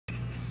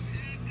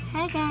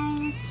Hi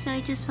guys, so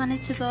I just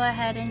wanted to go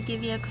ahead and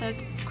give you a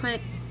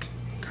quick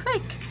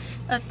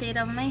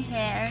update on my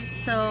hair.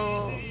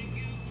 So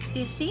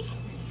you see,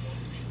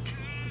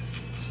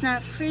 it's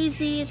not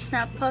frizzy, it's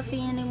not puffy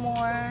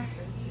anymore,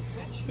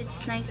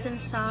 it's nice and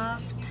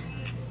soft.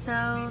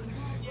 So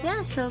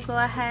yeah, so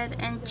go ahead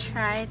and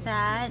try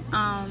that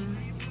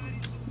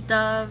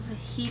Dove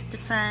Heat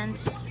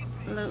Defense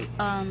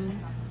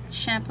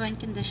shampoo and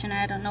conditioner.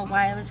 I don't know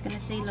why I was gonna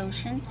say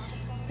lotion,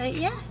 but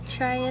yeah,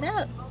 try it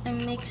out.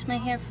 It makes my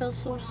hair feel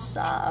so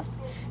soft.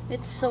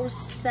 It's so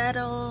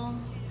settled.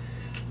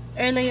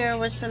 Earlier it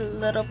was a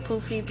little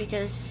poofy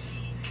because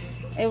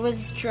it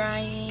was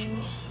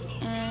drying,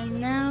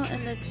 and now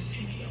it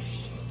looks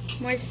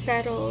more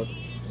settled.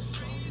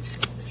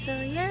 So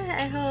yeah,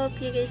 I hope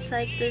you guys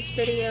like this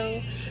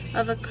video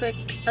of a quick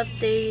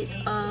update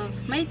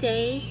of my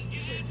day.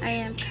 I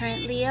am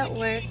currently at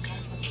work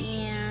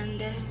and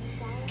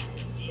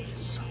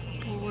so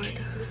bored.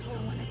 I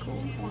want to go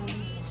home.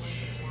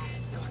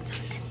 Don't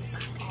tell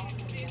anybody.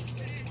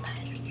 But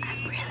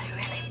I'm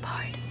really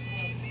bored.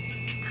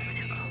 I'm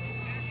gonna go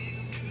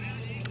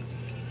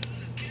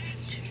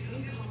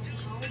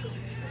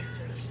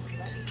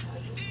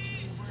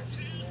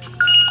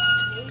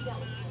There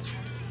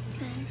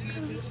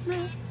goes my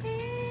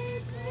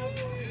head.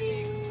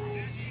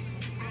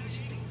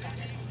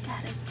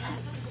 Got a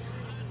text.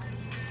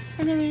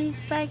 Anyways,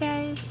 bye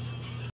guys.